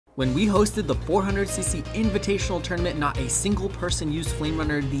When we hosted the 400cc Invitational Tournament, not a single person used Flame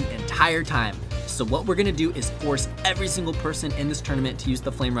Runner the entire time. So what we're gonna do is force every single person in this tournament to use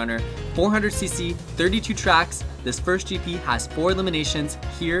the Flame Runner. 400cc, 32 tracks. This first GP has 4 eliminations.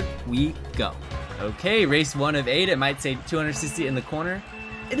 Here we go. Okay, race 1 of 8. It might say 200cc in the corner.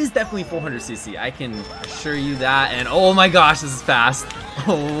 It is definitely 400cc, I can assure you that. And oh my gosh, this is fast.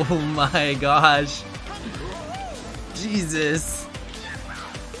 Oh my gosh. Jesus.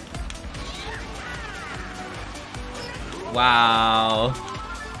 Wow.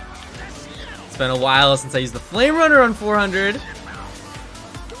 It's been a while since I used the Flame Runner on 400.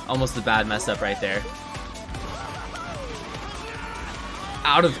 Almost a bad mess up right there.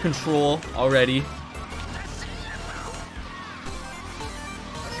 Out of control already.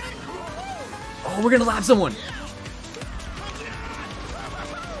 Oh, we're gonna lap someone.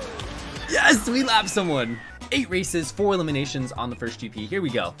 Yes, we lapped someone. 8 races, 4 eliminations on the first GP. Here we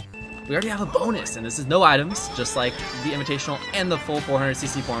go. We already have a bonus, and this is no items, just like the Invitational and the full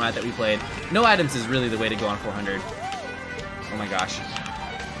 400cc format that we played. No items is really the way to go on 400. Oh my gosh.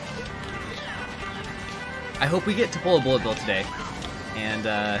 I hope we get to pull a bullet bill today and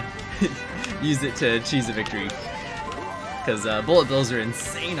use it to cheese a victory. Because bullet bills are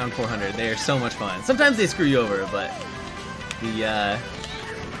insane on 400. They are so much fun. Sometimes they screw you over, but the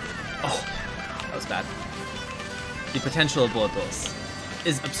oh, that was bad. The potential of bullet bills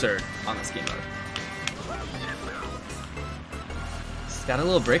is absurd on this game mode. Just got a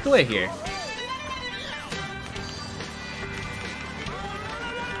little breakaway here.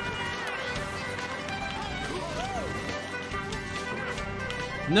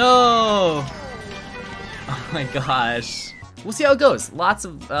 No! Oh my gosh. We'll see how it goes. Lots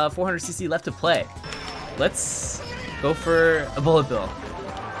of 400cc left to play. Let's go for a bullet bill.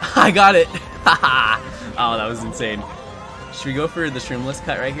 I got it! Oh, that was insane. Should we go for the shroomless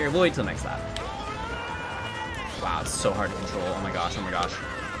cut right here? We'll wait till next lap. Wow, it's so hard to control. Oh my gosh, oh my gosh.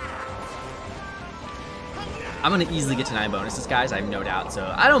 I'm gonna easily get to 9 bonuses, guys, I have no doubt.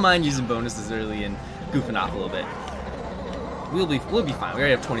 So I don't mind using bonuses early and goofing off a little bit. We'll be fine. We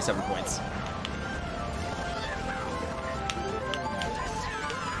already have 27 points.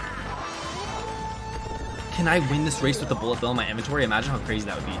 Can I win this race with the bullet bill in my inventory? Imagine how crazy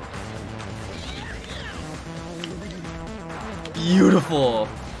that would be. Beautiful.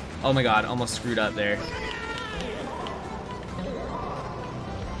 Oh my god, almost screwed up there.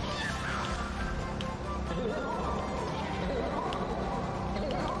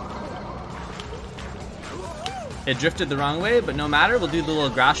 It drifted the wrong way, but no matter. We'll do the little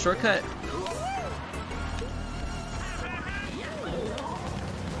grass shortcut.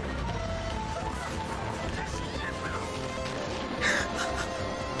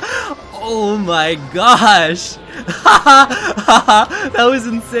 Oh my gosh! That was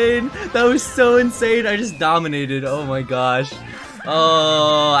insane! That was so insane! I just dominated. Oh my gosh.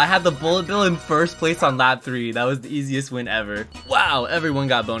 Oh, I had the bullet bill in first place on lap 3. That was the easiest win ever. Wow, everyone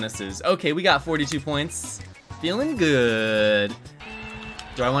got bonuses. Okay, we got 42 points. Feeling good.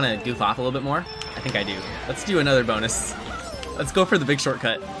 Do I want to goof off a little bit more? I think I do. Let's do another bonus. Let's go for the big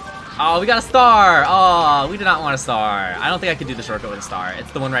shortcut. Oh, we got a star! Oh, we did not want a star. I don't think I could do the shortcut with a star.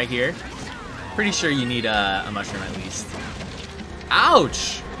 It's the one right here. Pretty sure you need a mushroom at least.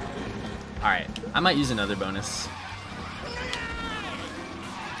 Ouch! Alright, I might use another bonus.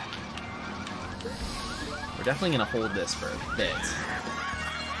 We're definitely gonna hold this for a bit.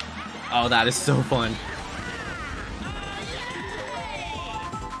 Oh, that is so fun.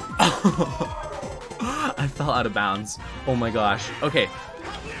 I fell out of bounds. Oh my gosh. Okay.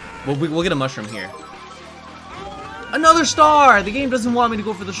 We'll get a mushroom here. Another star! The game doesn't want me to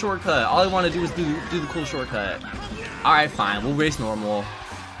go for the shortcut. All I want to do is do the cool shortcut. Alright, fine. We'll race normal.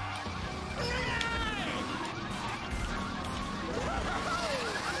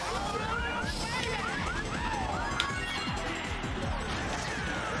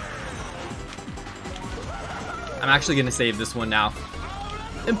 I'm actually going to save this one now.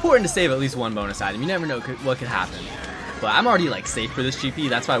 Important to save at least one bonus item. You never know what could happen. But I'm already like safe for this GP.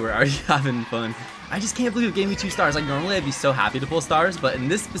 That's why we're already having fun. I just can't believe it gave me 2 stars. Like normally I'd be so happy to pull stars, but in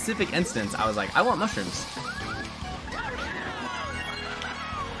this specific instance, I was like, I want mushrooms.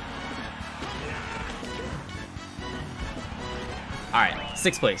 Alright,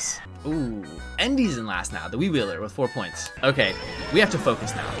 6th place. Ooh, Endy's in last now, the wee wheeler with 4 points. Okay, we have to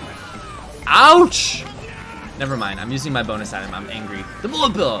focus now. Ouch! Never mind, I'm using my bonus item, I'm angry. The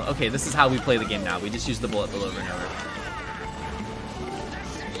bullet bill! Okay, this is how we play the game now. We just use the bullet bill over and over.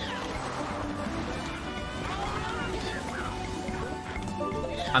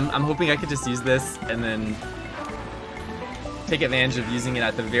 I'm hoping I could just use this and then take advantage of using it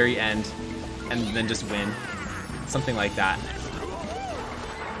at the very end and then just win. Something like that.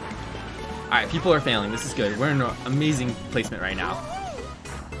 Alright, people are failing. This is good. We're in an amazing placement right now.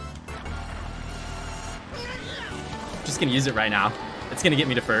 Just gonna use it right now. It's gonna get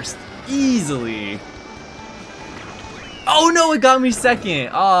me to first. Easily. Oh no, it got me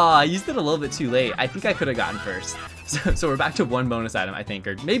second. Oh, I used it a little bit too late. I think I could have gotten first. So we're back to 1 bonus item, I think,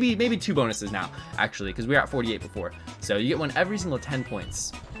 or maybe 2 bonuses now, actually, because we were at 48 before. So you get one every single 10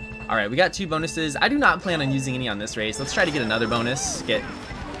 points. All right, we got 2 bonuses. I do not plan on using any on this race. Let's try to get another bonus.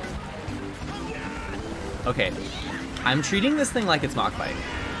 Okay, I'm treating this thing like it's mock fight.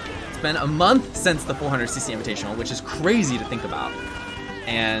 It's been a month since the 400cc Invitational, which is crazy to think about,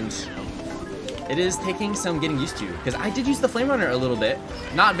 and it is taking some getting used to, because I did use the Flame Runner a little bit,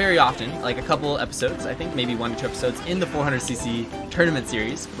 not very often, like a couple episodes, I think maybe 1 or 2 episodes in the 400cc tournament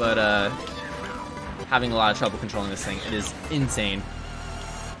series, but having a lot of trouble controlling this thing. It is insane.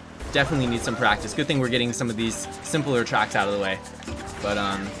 Definitely need some practice. Good thing we're getting some of these simpler tracks out of the way, but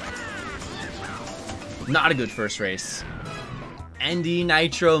not a good first race. ND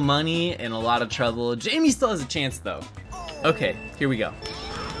Nitro money in a lot of trouble. Jamie still has a chance though. Okay, here we go.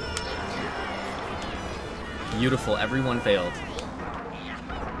 Beautiful, everyone failed.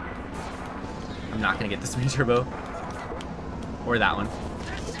 I'm not gonna get this mini turbo. Or that one.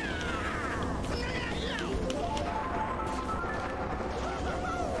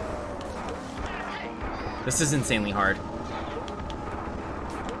 This is insanely hard.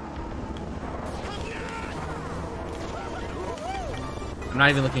 I'm not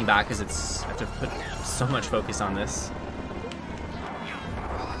even looking back because I have to put so much focus on this.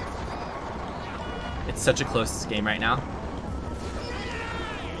 It's such a close game right now.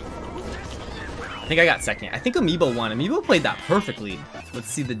 I think I got second. I think Amiibo won. Amiibo played that perfectly. Let's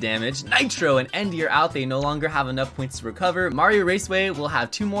see the damage. Nitro and Endy are out. They no longer have enough points to recover. Mario Raceway will have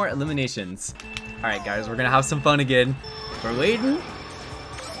 2 more eliminations. Alright guys, we're gonna have some fun again. We're waiting.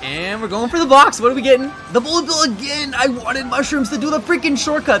 And we're going for the box. What are we getting? The bullet bill again. I wanted mushrooms to do the freaking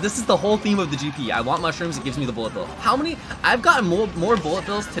shortcut. This is the whole theme of the GP. I want mushrooms. It gives me the bullet bill. How many? I've gotten more bullet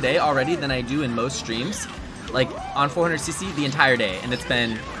bills today already than I do in most streams. Like on 400cc the entire day. And it's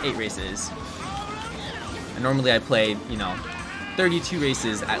been 8 races. And normally I play, you know, 32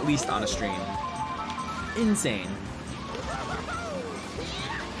 races at least on a stream. Insane.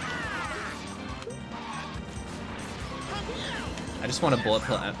 I just want a bullet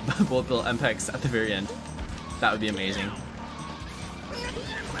bill MPEX at the very end. That would be amazing.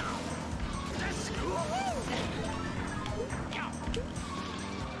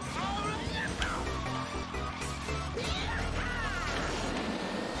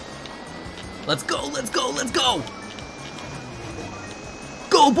 Let's go, let's go, let's go!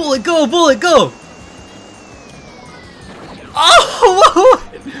 Go, bullet, go, bullet, go! Oh,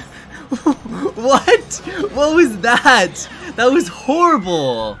 what? What was that? That was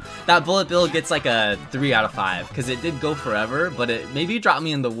horrible. That bullet bill gets like a 3 out of 5 because it did go forever, but it maybe dropped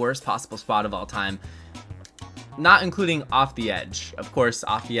me in the worst possible spot of all time. Not including off the edge. Of course,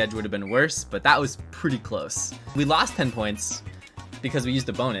 off the edge would have been worse, but that was pretty close. We lost 10 points because we used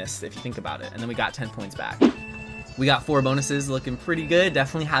a bonus, if you think about it, and then we got 10 points back. We got 4 bonuses, looking pretty good.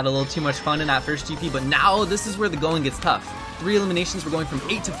 Definitely had a little too much fun in that first GP, but now this is where the going gets tough. 3 eliminations, we're going from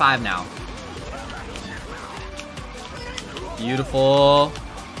 8 to 5 now. Beautiful.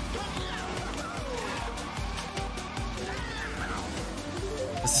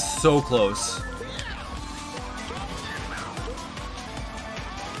 This is so close.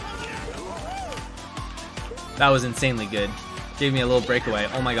 That was insanely good. Gave me a little breakaway.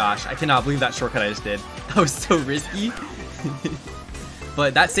 Oh my gosh, I cannot believe that shortcut I just did. That was so risky.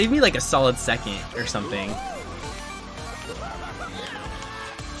 But that saved me like a solid second or something.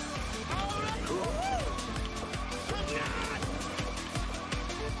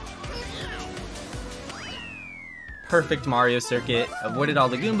 Perfect Mario circuit. Avoided all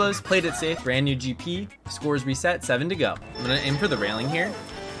the Goombas, played it safe, brand new GP, scores reset, 7 to go. I'm gonna aim for the railing here.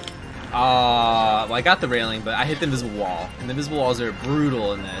 Well, I got the railing, but I hit the invisible wall, and the invisible walls are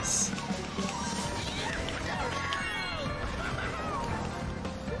brutal in this.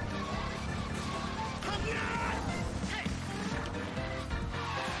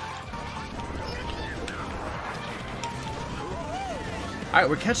 Alright,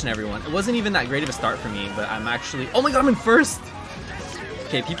 we're catching everyone. It wasn't even that great of a start for me, but I'm actually... Oh my god, I'm in first!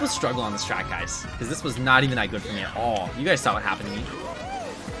 Okay, people struggle on this track, guys, because this was not even that good for me at all. You guys saw what happened to me.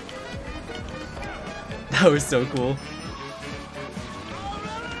 That was so cool.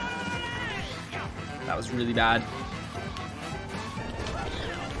 That was really bad.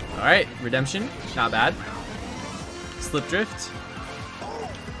 Alright, redemption. Not bad. slip drift.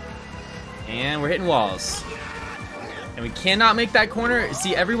 And we're hitting walls. And we cannot make that corner.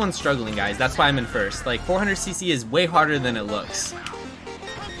 See, everyone's struggling, guys. That's why I'm in first. Like, 400cc is way harder than it looks.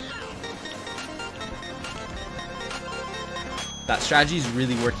 That strategy is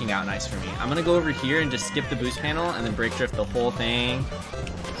really working out nice for me. I'm gonna go over here and just skip the boost panel and then brake drift the whole thing.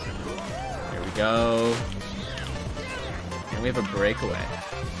 There we go. And we have a breakaway.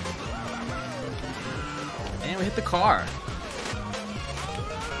 And we hit the car.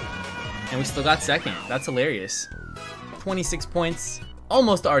 And we still got second. That's hilarious. 26 points.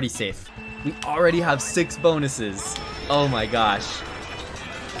 Almost already safe. We already have 6 bonuses. Oh my gosh.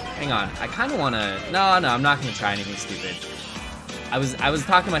 Hang on. I kind of want to... No, I'm not going to try anything stupid. I was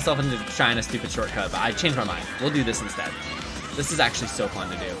talking myself into trying a stupid shortcut, but I changed my mind. We'll do this instead. This is actually so fun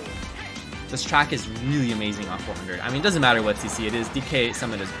to do. This track is really amazing on 400. I mean, it doesn't matter what CC it is. DK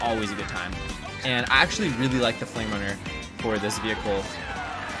Summit is always a good time. And I actually really like the Flame Runner for this vehicle.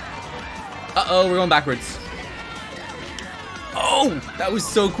 Uh-oh, we're going backwards. Oh, that was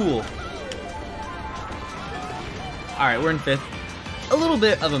so cool. All right, we're in 5th. A little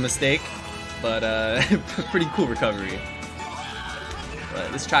bit of a mistake, but pretty cool recovery.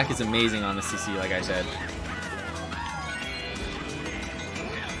 But this track is amazing on the CC, like I said.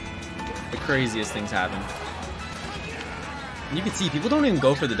 The craziest things happen. And you can see, people don't even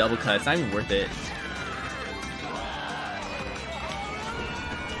go for the double cut. It's not even worth it.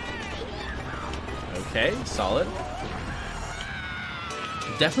 Okay, solid.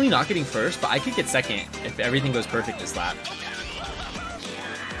 Definitely not getting first, but I could get second if everything goes perfect this lap.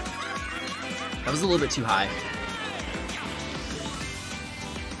 That was a little bit too high.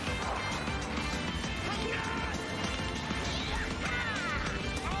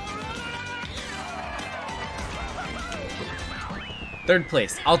 Third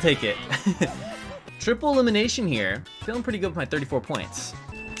place, I'll take it. Triple elimination here. Feeling pretty good with my 34 points.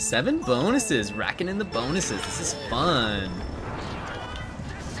 7 bonuses, racking in the bonuses. This is fun.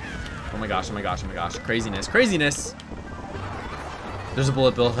 Oh my gosh, oh my gosh, oh my gosh. Craziness, craziness. There's a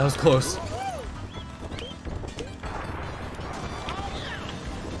bullet bill, that was close.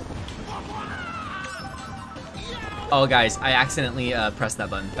 Oh guys, I accidentally pressed that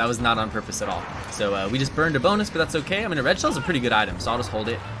button. That was not on purpose at all. So we just burned a bonus, but that's okay. I mean, a red shell's a pretty good item, so I'll just hold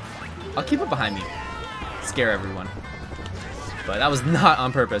it. I'll keep it behind me. Scare everyone. But that was not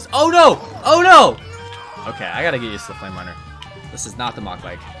on purpose. Oh no! Oh no! Okay, I gotta get used to the Flame Runner. This is not the mock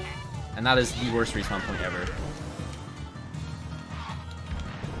bike. And that is the worst respawn point ever.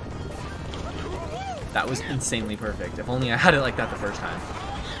 That was insanely perfect. If only I had it like that the first time.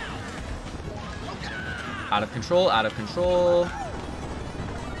 Out of control, out of control.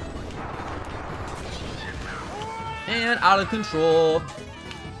 And out of control.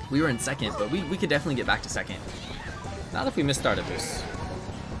 We were in second, but we could definitely get back to second. Not if we misstarted this.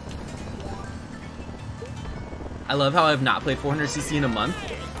 I love how I've not played 400cc in a month.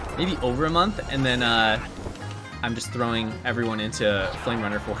 Maybe over a month, and then I'm just throwing everyone into Flame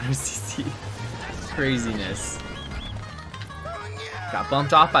Runner 400cc. Craziness. Got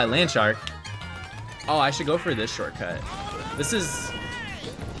bumped off by Landshark. Oh, I should go for this shortcut. This is...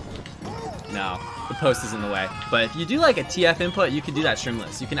 No, the post is in the way. But if you do like a TF input, you can do that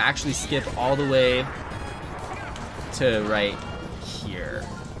trimless. You can actually skip all the way to right here.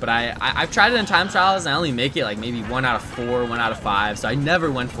 But I've tried it in time trials, and I only make it like maybe 1 out of 4, 1 out of 5. So I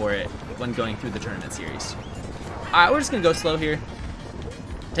never went for it when going through the tournament series. All right, we're just gonna go slow here.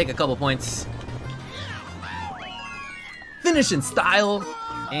 Take a couple points. Finish in style.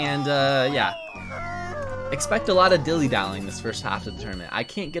 And yeah. Expect a lot of dilly-dallying this first half of the tournament. I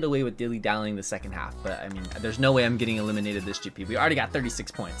can't get away with dilly-dallying the second half, but I mean, there's no way I'm getting eliminated this GP. We already got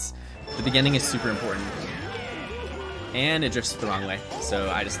 36 points. The beginning is super important. And it drifts the wrong way, so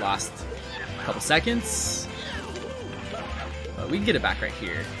I just lost a couple seconds. But we can get it back right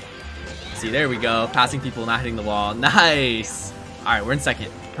here. See, there we go. Passing people, not hitting the wall. Nice! Alright, we're in second.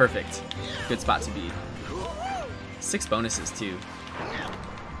 Perfect. Good spot to be. 6 bonuses, too.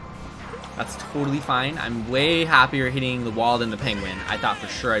 That's totally fine. I'm way happier hitting the wall than the penguin. I thought for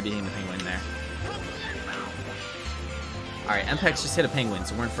sure I'd be hitting the penguin there. Alright, MPEX just hit a penguin,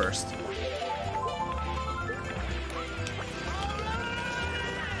 so we're in first.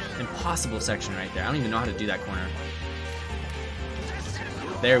 Impossible section right there. I don't even know how to do that corner.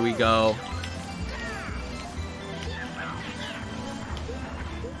 There we go.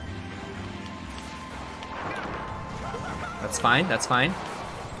 That's fine, that's fine.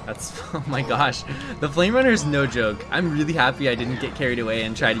 That's, oh my gosh. The Flame Runner is no joke. I'm really happy I didn't get carried away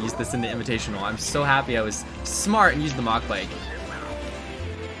and try to use this in the Invitational. I'm so happy I was smart and used the mock bike.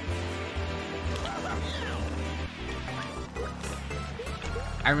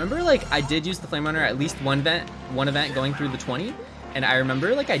 I remember like I did use the Flame Runner at least one event going through the 20, and I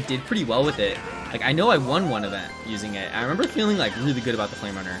remember like I did pretty well with it. Like I know I won one event using it. I remember feeling like really good about the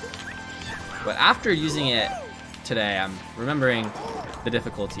Flame Runner. But after using it today, I'm remembering the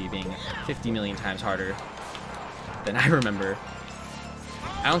difficulty being 50 million times harder than I remember.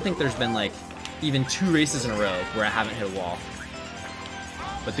 I don't think there's been like even 2 races in a row where I haven't hit a wall.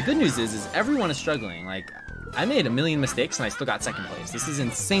 But the good news is everyone is struggling. Like, I made a million mistakes and I still got 2nd place. This is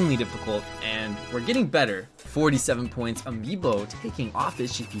insanely difficult and we're getting better. 47 points, Amiibo taking off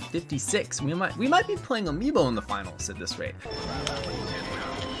his GP 56. We might be playing Amiibo in the finals at this rate.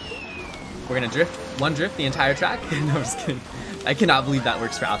 We're gonna drift, one drift the entire track. No, I'm just kidding. I cannot believe that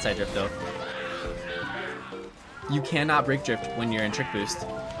works for outside drift though. You cannot break drift when you're in trick boost,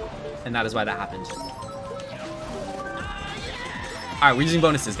 and that is why that happened. All right, we're using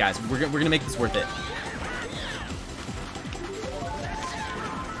bonuses, guys. We're gonna make this worth it.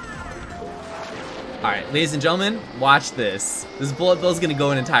 All right, ladies and gentlemen, watch this. This bullet bill is gonna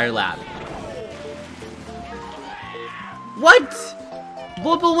go an entire lap. What?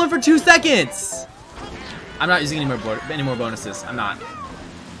 Bullet bill went for 2 seconds. I'm not using any more bonuses. I'm not.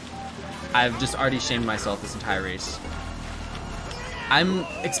 I've just already shamed myself this entire race. I'm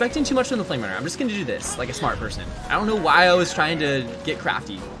expecting too much from the Flame Runner. I'm just gonna do this like a smart person. I don't know why I was trying to get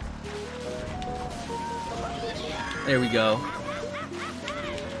crafty. There we go.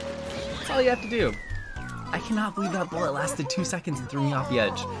 That's all you have to do. I cannot believe that bullet lasted 2 seconds and threw me off the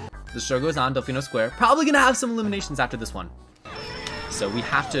edge. The show goes on, Delfino Square. Probably gonna have some eliminations after this one. So we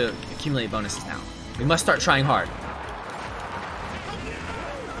have to accumulate bonuses now. We must start trying hard.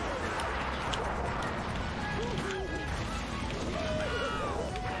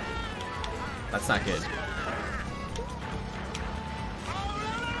 That's not good.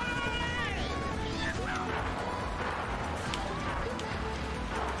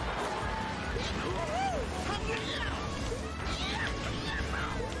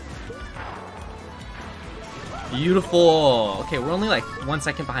 Beautiful. Okay, we're only like 1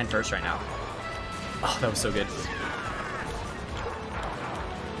 second behind first right now. Oh, that was so good.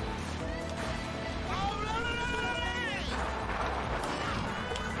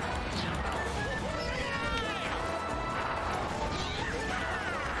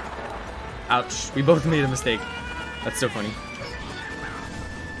 Ouch, we both made a mistake. That's so funny.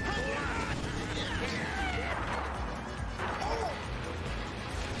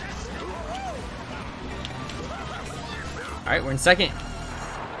 All right, we're in 2nd.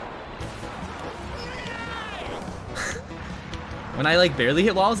 When I like barely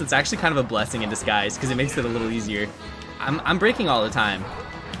hit walls, it's actually kind of a blessing in disguise because it makes it a little easier. I'm braking all the time.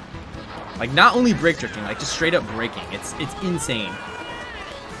 Like not only brake drifting, like just straight up braking. It's insane.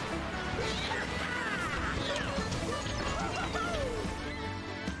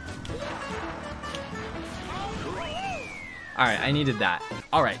 All right, I needed that.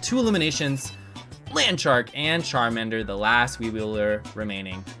 All right, 2 eliminations. Landshark and Charmander, the last Wii-Wheeler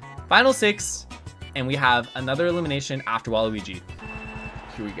remaining. Final 6, and we have another elimination after Waluigi.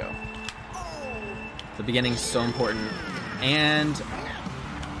 Here we go. The beginning's so important, and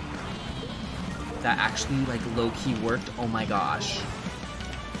that actually like low-key worked. Oh my gosh.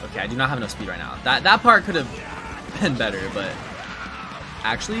 Okay, I do not have enough speed right now. That part could have been better, but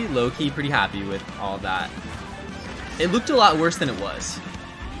actually low-key pretty happy with all of that. It looked a lot worse than it was.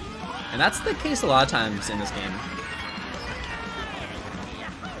 And that's the case a lot of times in this game.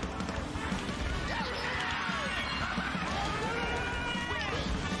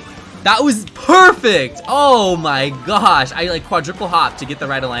 That was perfect! Oh my gosh! I like quadruple hop to get the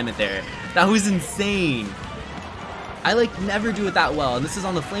right alignment there. That was insane. I like never do it that well, and this is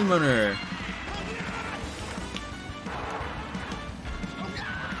on the Flame Runner.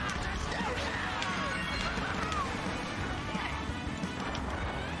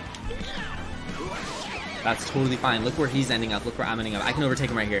 That's totally fine. Look where he's ending up. Look where I'm ending up. I can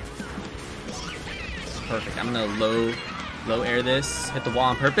overtake him right here. Perfect. I'm gonna low air this. Hit the wall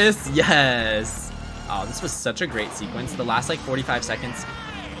on purpose. Yes. Oh, this was such a great sequence. The last like 45 seconds.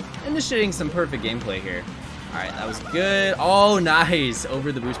 Initiating some perfect gameplay here. All right, that was good. Oh, nice.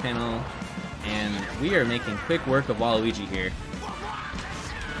 Over the boost panel. And we are making quick work of Waluigi here.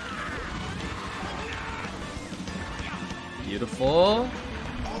 Beautiful.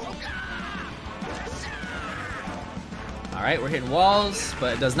 All right, we're hitting walls,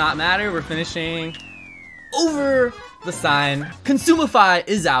 but it does not matter. We're finishing over the sign. Consumify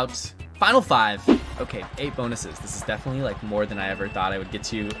is out. Final 5. Okay, 8 bonuses. This is definitely like more than I ever thought I would get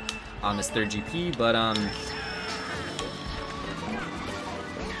to on this 3rd GP, but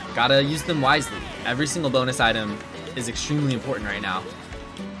gotta use them wisely. Every single bonus item is extremely important right now.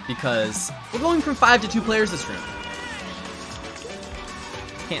 because we're going from 5 to 2 players this room.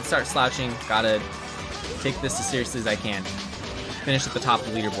 Can't start slouching. Gotta take this as seriously as I can. Finish at the top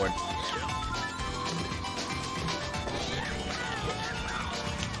of the leaderboard.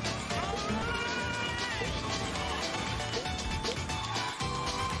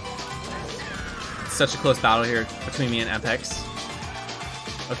 Such a close battle here between me and Mpex.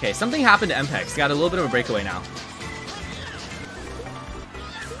 Okay, something happened to Mpex. Got a little bit of a breakaway now.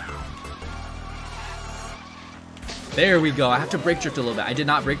 There we go. I have to brake drift a little bit. I did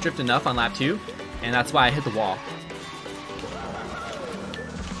not brake drift enough on lap 2, and that's why I hit the wall.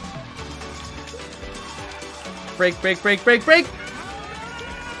 Brake, brake, brake, brake, brake!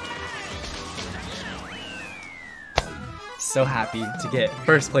 So happy to get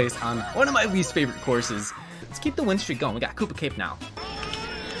first place on one of my least favorite courses. Let's keep the win streak going. We got Koopa Cape now.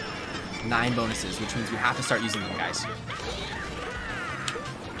 9 bonuses, which means we have to start using them, guys.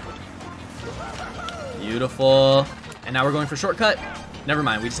 Beautiful. And now we're going for shortcut. Never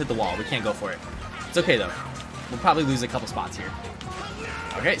mind, we just hit the wall. We can't go for it. It's okay, though. We'll probably lose a couple spots here.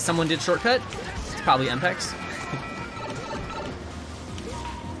 Okay, someone did shortcut. It's probably Mpex.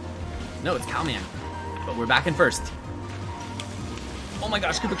 No, it's Cowman. But we're back in first. Oh my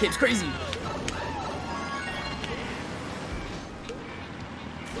gosh, Koopa Cape's crazy.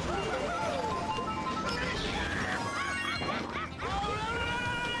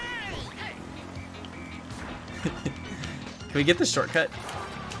 Can we get the shortcut?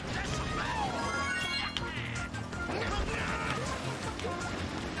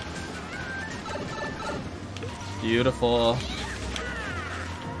 Beautiful.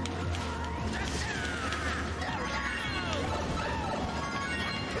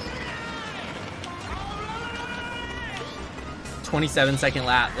 .27-second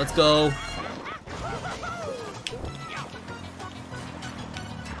lap. Let's go.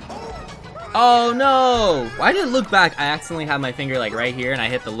 Oh no! Why did it look back? I accidentally had my finger like right here and I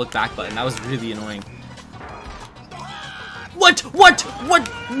hit the look back button. That was really annoying. What? What? What?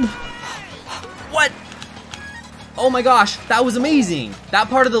 What? Oh my gosh, that was amazing. That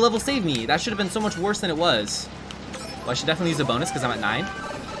part of the level saved me. That should have been so much worse than it was. Well, I should definitely use a bonus because I'm at 9.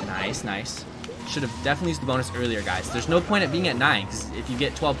 Nice, nice. Should have definitely used the bonus earlier, guys. There's no point at being at 9 because if you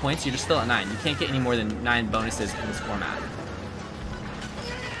get 12 points, you're just still at 9. You can't get any more than 9 bonuses in this format.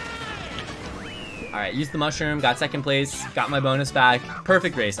 Alright, used the mushroom, got second place, got my bonus back.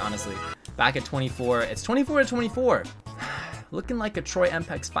 Perfect race, honestly. Back at 24. It's 24 to 24. Looking like a Troy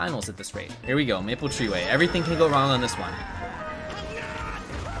Mpex finals at this rate. Here we go, Maple Treeway. Everything can go wrong on this one.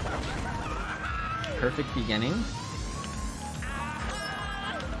 Perfect beginning.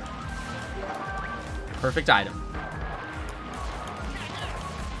 Perfect item.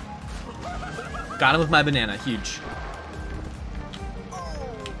 Got him with my banana, huge.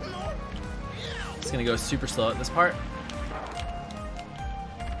 It's gonna go super slow at this part.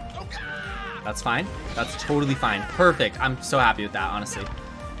 That's fine. That's totally fine. Perfect. I'm so happy with that, honestly.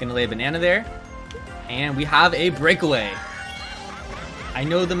 Gonna lay a banana there. And we have a breakaway. I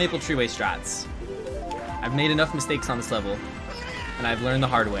know the Maple Treeway strats. I've made enough mistakes on this level. And I've learned the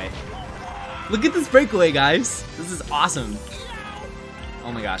hard way. Look at this breakaway, guys. This is awesome.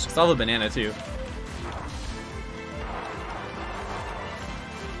 Oh my gosh. I still have a banana, too.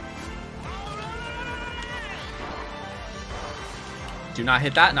 Do not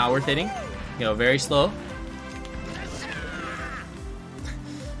hit that. Not worth hitting. You know, very slow.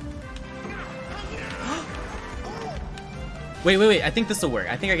 Wait. I think this will work.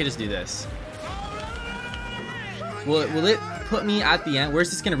 I think I can just do this. Will it put me at the end? Where's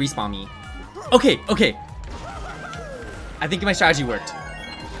this gonna respawn me? Okay. I think my strategy worked.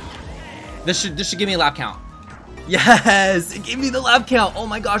 This should give me a lap count. Yes! It gave me the lap count! Oh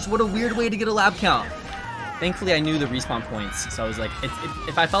my gosh, what a weird way to get a lap count. Thankfully, I knew the respawn points, so I was like,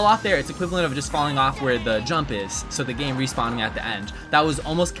 if I fell off there, it's equivalent of just falling off where the jump is, so the game respawned me at the end. That was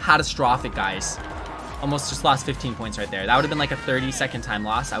almost catastrophic, guys. Almost just lost 15 points right there. That would have been like a 30-second time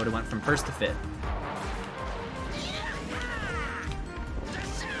loss. I would have went from first to fifth.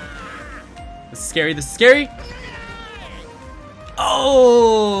 This is scary. This is scary.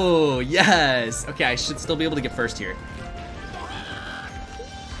 Oh, yes. Okay, I should still be able to get first here.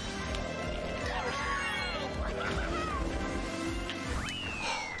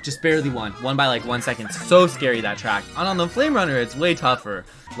 Just barely won. Won by like 1 second. So scary, that track. And on the Flame Runner, it's way tougher.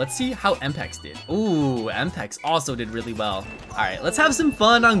 Let's see how Mpex did. Ooh, Mpex also did really well. Alright, let's have some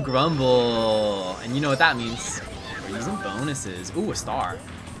fun on Grumble. And you know what that means. We're using bonuses. Ooh, a star.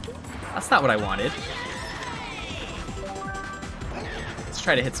 That's not what I wanted. Let's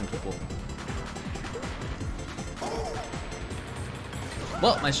try to hit some people.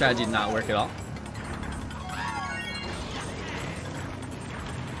 Well, my strategy did not work at all.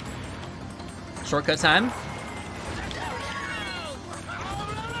 Shortcut time.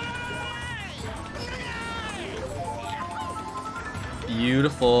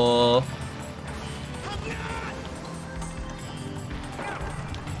 Beautiful.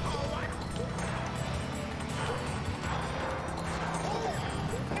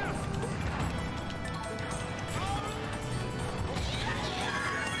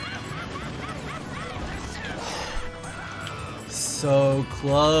 So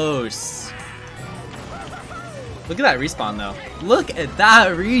close. Look at that respawn though. Look at that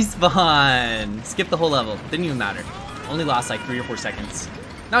respawn. Skip the whole level. Didn't even matter. Only lost like 3 or 4 seconds.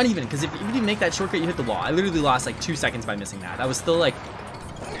 Not even, because if you didn't make that shortcut, you hit the wall. I literally lost like 2 seconds by missing that. That was still like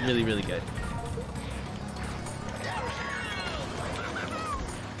really, really good.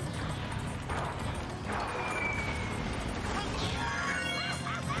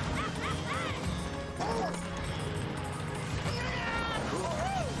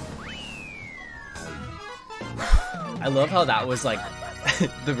 I love how that was like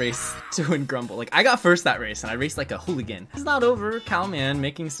the race to win Grumble. Like, I got first that race, and I raced like a hooligan. It's not over. Cowman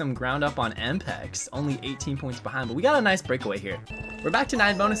making some ground up on Mpex. Only 18 points behind, but we got a nice breakaway here. We're back to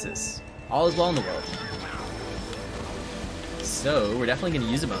 9 bonuses. All is well in the world. So, we're definitely going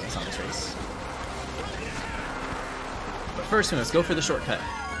to use a bonus on this race. But first, let's go for the shortcut.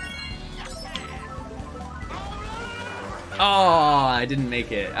 Oh, I didn't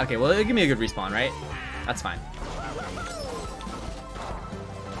make it. Okay, well, it'll give me a good respawn, right? That's fine.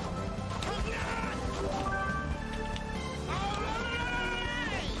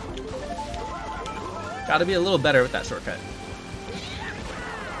 Gotta be a little better with that shortcut.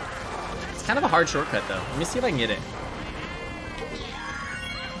 It's kind of a hard shortcut though. Let me see if I can get it.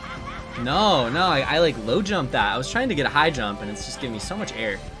 No, I like low jumped that. I was trying to get a high jump and it's just giving me so much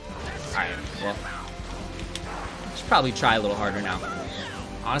air. Alright, well. Should probably try a little harder now.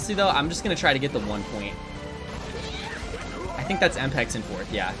 Honestly though, I'm just gonna try to get the 1 point. I think that's Mpex in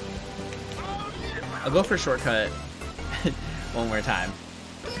 4th, yeah. I'll go for a shortcut one more time.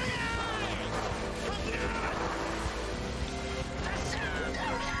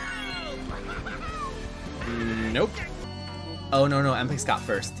 Nope. Oh, no, Mpex got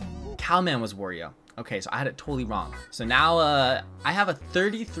first. Cowman was Wario. Okay, so I had it totally wrong. So now I have a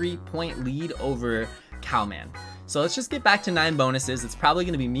 33-point lead over Cowman. So let's just get back to 9 bonuses. It's probably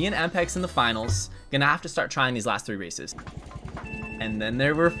going to be me and Mpex in the finals. Gonna have to start trying these last 3 races. And then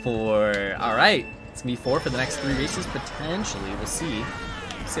there were 4. All right, it's gonna be 4 for the next 3 races potentially. We'll see.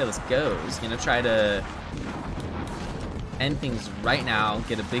 See how this goes. Gonna try to end things right now,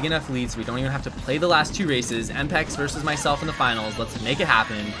 get a big enough lead so we don't even have to play the last 2 races. Mpex versus myself in the finals. Let's make it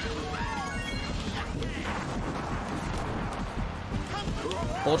happen.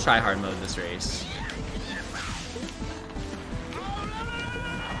 Full try-hard mode this race.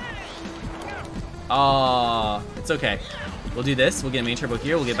 Oh, it's okay. We'll do this. We'll get a main turbo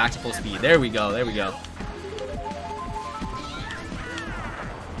here. We'll get back to full speed. There we go. There we go.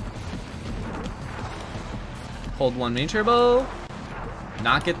 Hold 1 main turbo.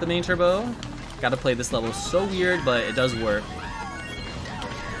 Not get the main turbo. Gotta play this level so weird, but it does work.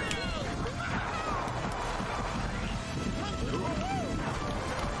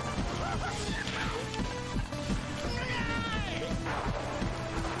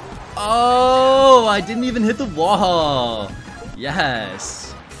 Oh, I didn't even hit the wall.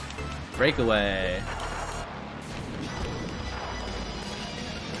 Yes. Breakaway.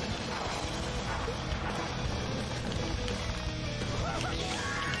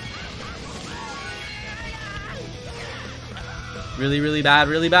 Really, really bad,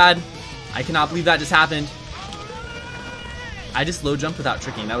 really bad. I cannot believe that just happened. I just low jumped without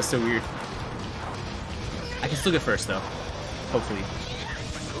tricking. That was so weird. I can still get first though. Hopefully.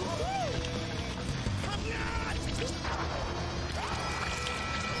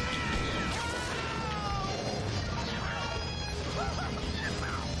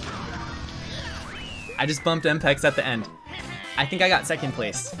 I just bumped Mpex at the end. I think I got 2nd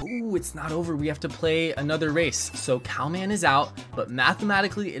place. Ooh, it's not over. We have to play another race. So Cowman is out, but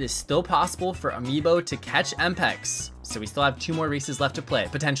mathematically it is still possible for Amiibo to catch Mpex. So we still have 2 more races left to play,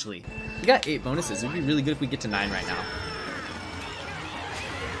 potentially. We got 8 bonuses. It would be really good if we get to 9 right now.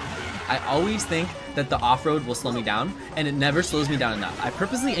 I always think that the off-road will slow me down, and it never slows me down enough. I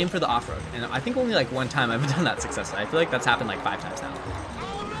purposely aim for the off-road, and I think only like 1 time I've done that successfully. I feel like that's happened like 5 times now.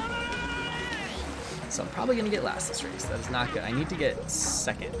 So I'm probably gonna get last this race. That is not good. I need to get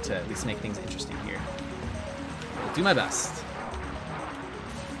 2nd to at least make things interesting here. I'll do my best.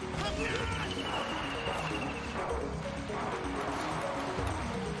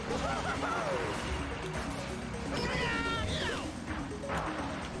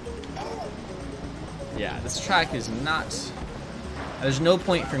 Yeah, this track is not... There's no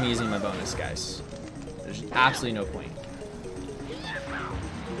point for me using my bonus, guys. There's absolutely no point.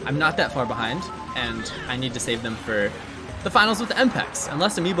 I'm not that far behind, and I need to save them for the finals with the MPEX,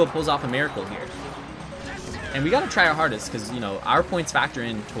 unless Amiibo pulls off a miracle here. And we gotta try our hardest, because, you know, our points factor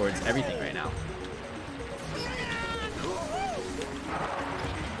in towards everything right now.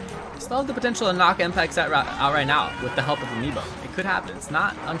 Still have the potential to knock MPEX out right now with the help of Amiibo. It could happen. It's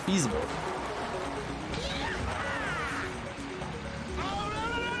not unfeasible.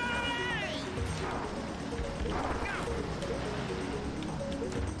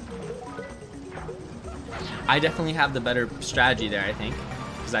 I definitely have the better strategy there, I think,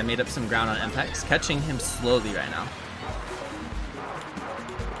 because I made up some ground on MPEX, catching him slowly right now.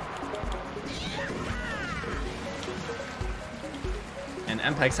 And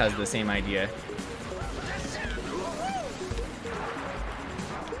MPEX has the same idea.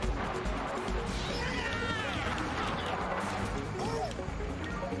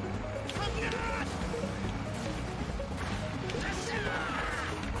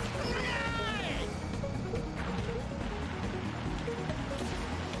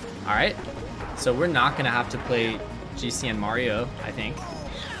 Alright, so we're not going to have to play GC and Mario, I think.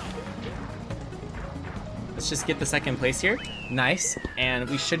 Let's just get the second place here. Nice, and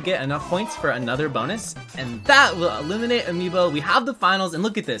we should get enough points for another bonus, and that will eliminate Amiibo. We have the finals, and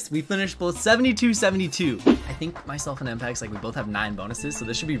look at this. We finished both 72-72. I think myself and MPEX, like, we both have 9 bonuses, so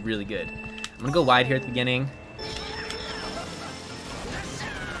this should be really good. I'm going to go wide here at the beginning.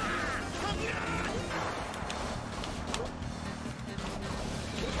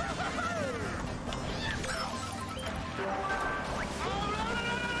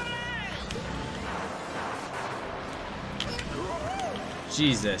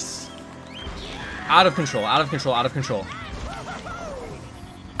 Jesus. Out of control, out of control, out of control.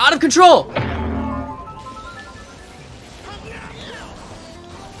 Out of control!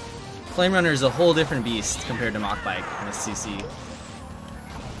 Flame Runner is a whole different beast compared to Mach Bike in this CC.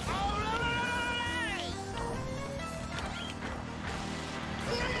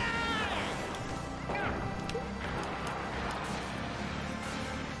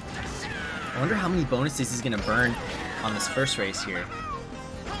 I wonder how many bonuses he's gonna burn on this first race here.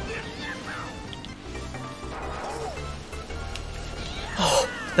 Oh,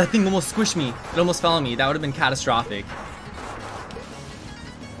 that thing almost squished me. It almost fell on me. That would have been catastrophic.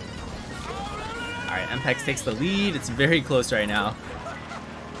 Alright, MPEX takes the lead. It's very close right now.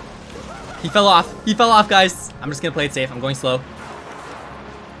 He fell off. He fell off, guys. I'm just gonna play it safe. I'm going slow.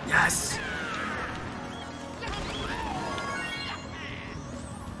 Yes!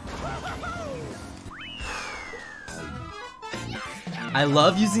 I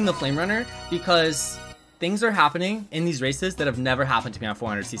love using the Flame Runner because things are happening in these races that have never happened to me on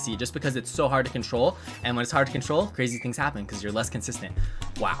 400cc just because it's so hard to control, and when it's hard to control, crazy things happen because you're less consistent.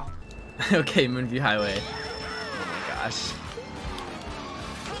 Wow. Okay, Moonview Highway. Oh my gosh.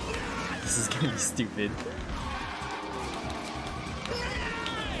 This is gonna be stupid.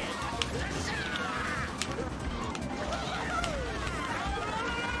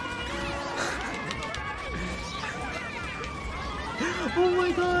 Oh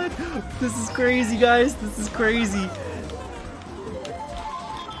my god, this is crazy, guys. This is crazy.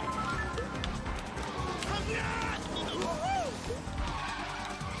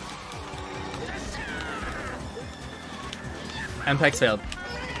 MPEX failed.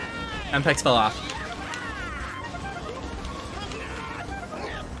 MPEX fell off.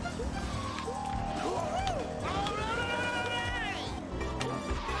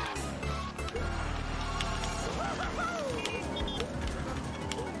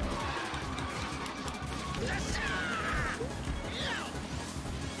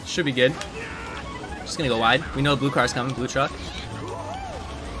 Should be good. Just gonna go wide. We know blue car's coming, blue truck.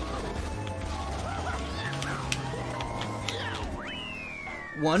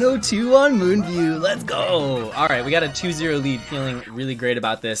 .102 on Moonview, let's go! Alright, we got a 2-0 lead, feeling really great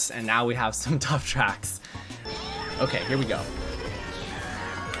about this, and now we have some tough tracks. Okay, here we go.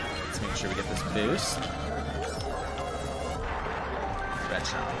 Let's make sure we get this boost. Red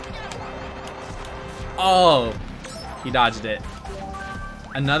shot. Oh! He dodged it.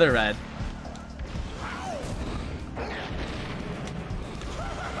 Another red.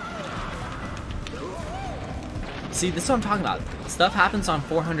 See, this is what I'm talking about. Stuff happens on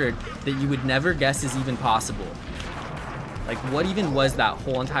 400 that you would never guess is even possible. Like, what even was that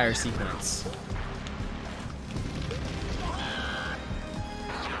whole entire sequence?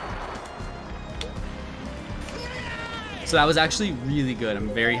 So that was actually really good. I'm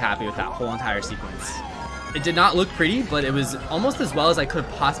very happy with that whole entire sequence. It did not look pretty, but it was almost as well as I could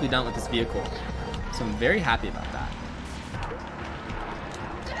have possibly done with this vehicle. So So I'm very happy about that.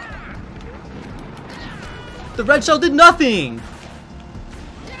 The red shell did nothing!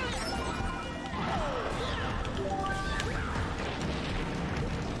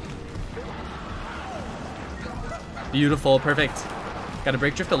 Beautiful, perfect. Gotta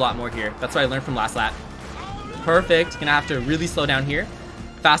brake drift a lot more here. That's what I learned from last lap. Perfect. Gonna have to really slow down here.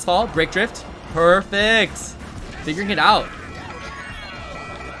 Fast fall, brake drift. Perfect. Figuring it out.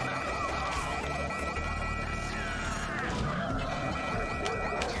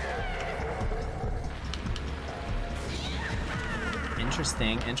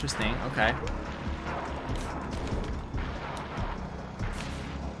 Interesting, interesting. Okay.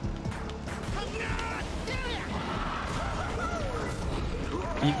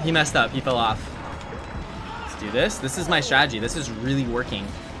 He messed up. He fell off. Let's do this. This is my strategy. This is really working.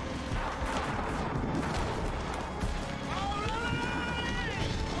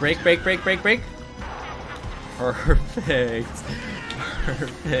 Brake, brake, brake, brake, brake. Perfect.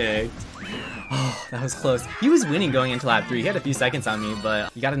 Perfect. Oh, that was close. He was winning going into lap 3. He had a few seconds on me,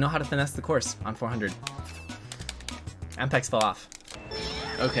 but you gotta know how to finesse the course on 400. Ampex fell off.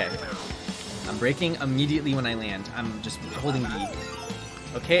 Okay. I'm braking immediately when I land. I'm just holding B.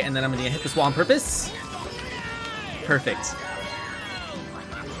 Okay, and then I'm gonna hit this wall on purpose. Perfect.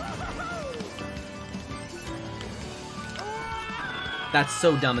 That's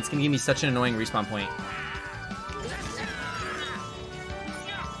so dumb. It's gonna give me such an annoying respawn point.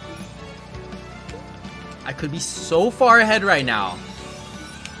 I could be so far ahead right now.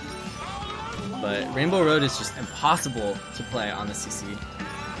 But Rainbow Road is just impossible to play on the CC.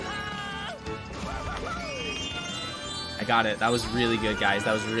 I got it. That was really good, guys.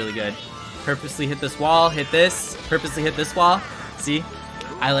 That was really good. Purposely hit this wall, hit this, purposely hit this wall. See?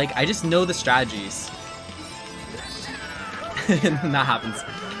 I just know the strategies. And then that happens.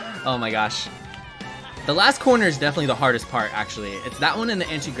 Oh my gosh. The last corner is definitely the hardest part, actually. It's that one and the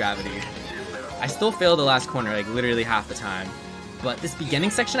anti-gravity. I still fail the last corner, like literally half the time. But this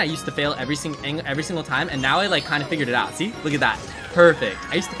beginning section, I used to fail every single time, and now I kind of figured it out. See? Look at that. Perfect.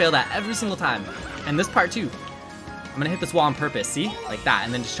 I used to fail that every single time. And this part too. I'm gonna hit this wall on purpose, see? Like that,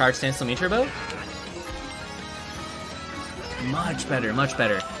 and then just charge standstill main turbo. Much better, much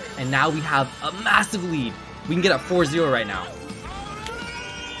better. And now we have a massive lead. We can get up 4-0 right now.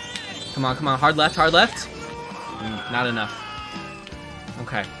 Come on, come on, hard left, hard left. Not enough.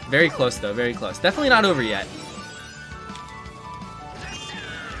 Okay, very close though, very close. Definitely not over yet.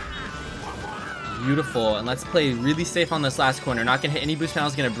 Beautiful, and let's play really safe on this last corner. Not gonna hit any boost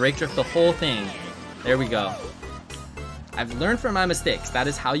panels, gonna brake drift the whole thing. There we go. I've learned from my mistakes. That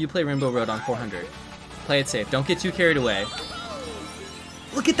is how you play Rainbow Road on 400. Play it safe. Don't get too carried away.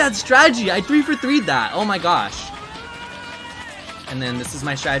 Look at that strategy. I 3 for 3'd that. Oh my gosh. And then this is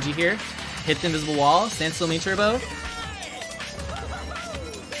my strategy here. Hit the invisible wall. Standstill main turbo.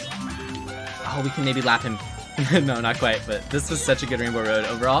 Oh, we can maybe lap him. No, not quite. But this was such a good Rainbow Road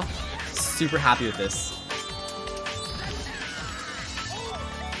overall. Super happy with this.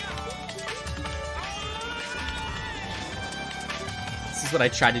 What I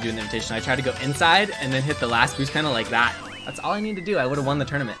tried to do in the invitation. I tried to go inside and then hit the last boost panel like that. That's all I need to do. I would have won the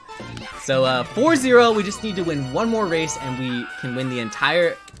tournament. So 4-0, we just need to win one more race and we can win the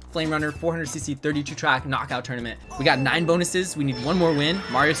entire Flame Runner 400cc 32 track knockout tournament. We got 9 bonuses. We need one more win.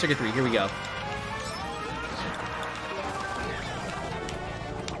 Mario Circuit 3, here we go.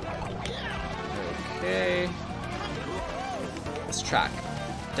 Okay. This track.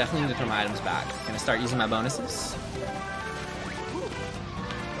 Definitely need to throw my items back. Gonna start using my bonuses.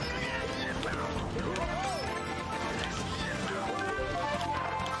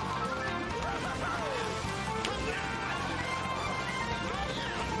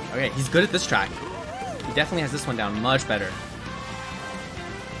 Okay, he's good at this track. He definitely has this one down much better.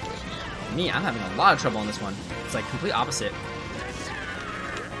 Me, I'm having a lot of trouble on this one. It's like complete opposite.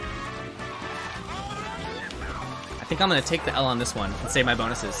 I think I'm gonna take the L on this one and save my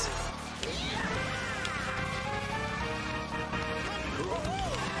bonuses.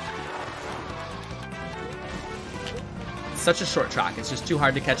 It's such a short track. It's just too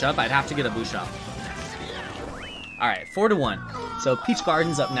hard to catch up. I'd have to get a boost shot. Alright, 4-1. So Peach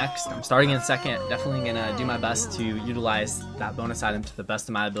Garden's up next. I'm starting in second. Definitely gonna do my best to utilize that bonus item to the best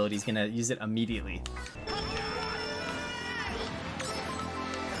of my abilities. Gonna use it immediately.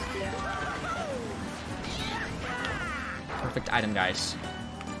 Perfect item, guys.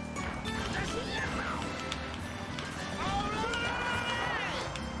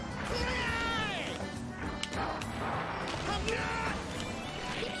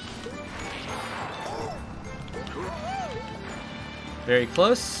 Very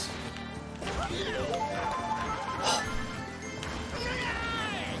close.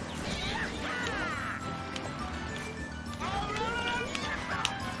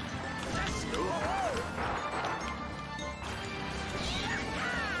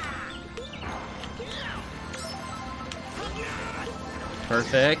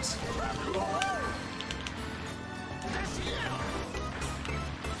 Perfect.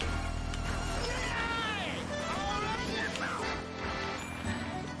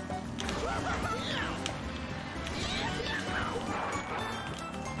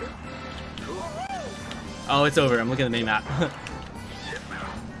 Oh, it's over. I'm looking at the mini-map.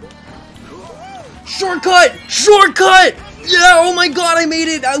 Shortcut! Shortcut! Yeah, oh my god, I made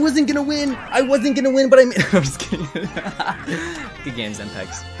it! I wasn't gonna win, but I made it. I'm just kidding. Good games,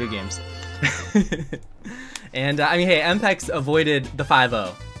 MPEX. Good games. And, I mean, hey, MPEX avoided the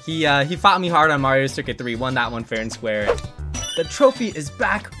 5-0. He fought me hard on Mario Circuit 3, won that one fair and square. The trophy is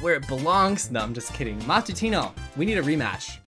back where it belongs. No, I'm just kidding. Matutino, we need a rematch.